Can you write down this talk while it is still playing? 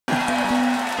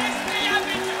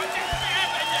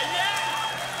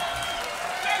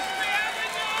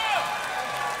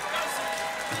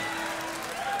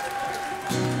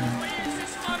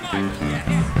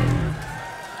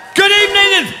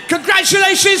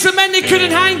Congratulations to men that couldn't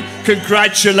hang.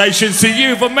 Congratulations to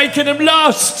you for making them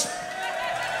last.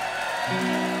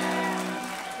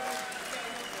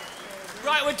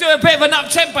 Right, we'll do a bit of an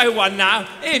up-tempo one now.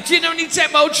 Here, do you know any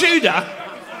tempo Tudor?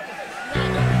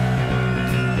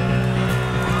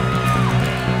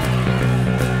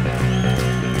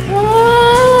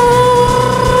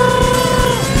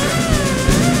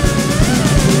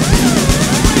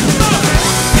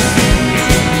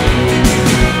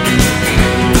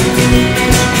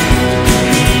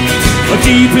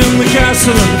 Deep in the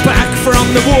castle and back from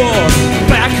the war,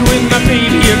 back with my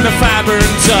baby and the fibre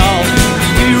and tall.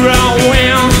 Here I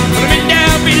went, I've been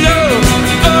down below,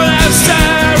 all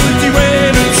outside with the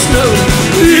wind and snow.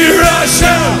 Here I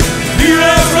shout, here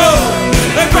I roll,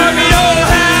 and bring me all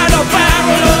had a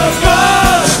barrel of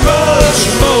much, much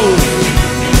more.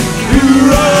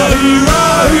 Hoorah,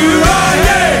 hoorah, hoorah,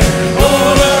 yeah!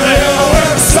 All the hell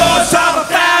with the swords of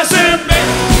 1,000 men.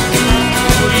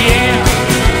 Yeah.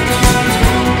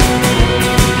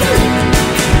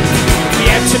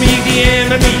 To meet the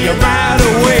enemy right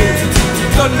away,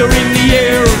 thunder in the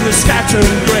air on the scattered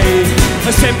grey.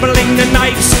 Assembling the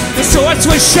knights, the swords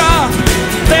were sharp,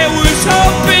 there was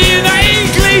hope in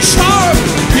English heart.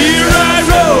 Here I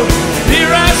rode,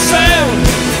 here I sailed,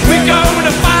 we're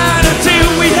gonna fight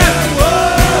until we have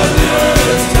won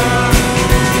this time.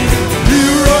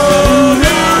 Hero,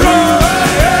 hero,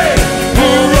 hey,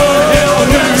 hero,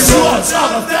 hell, the swords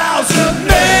of 1,000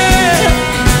 men.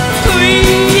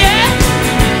 Yeah.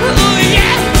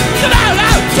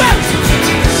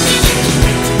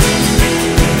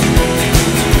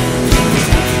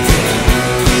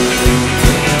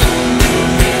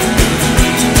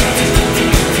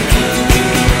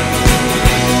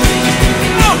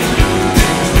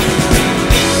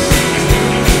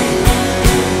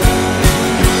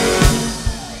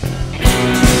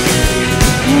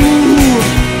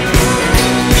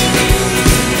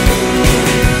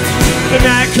 And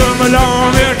I come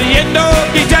along at the end of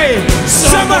the day,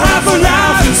 some have a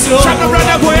laugh and some run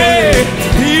away.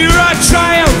 Here I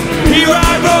triumph, here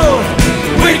I roll,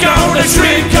 we're gonna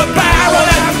drink a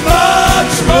barrel and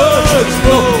much, much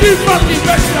more. You fucking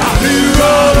better.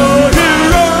 Hero,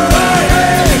 hero,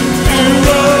 hey,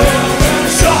 hero,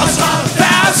 shots of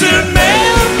 1,000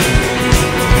 men.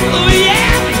 Oh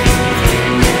yeah.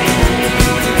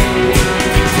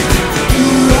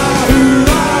 Hoorah,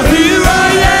 hoorah,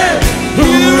 hoorah, yeah.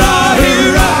 Hoorah,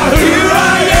 hoorah,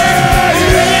 hoorah, yeah,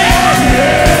 yeah, yeah,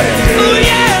 oh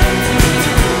yeah.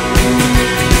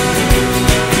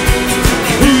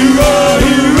 Hoorah,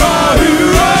 hoorah,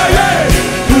 hoorah, yeah.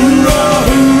 Hoorah,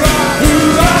 hoorah,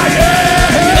 hoorah, yeah,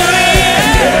 yeah,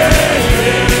 yeah.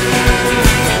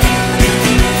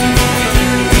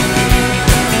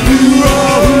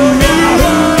 Hoorah, hoorah,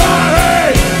 hoorah,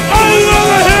 hey. Over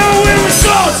the hill with the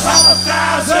swords of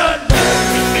 1,000.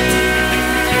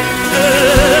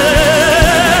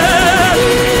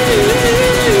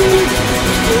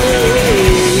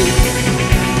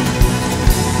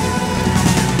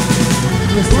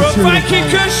 Viking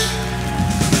Kush,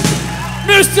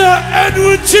 Mr.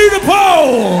 Edward Tudor,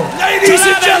 ladies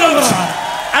and gentlemen.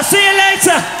 I'll see you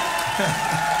later.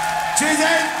 Cheers,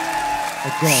 Ed. Oh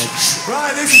God.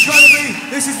 Right,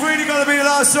 this is really going to be the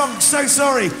last song. So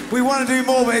sorry. We want to do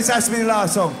more, but it has to be the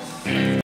last song.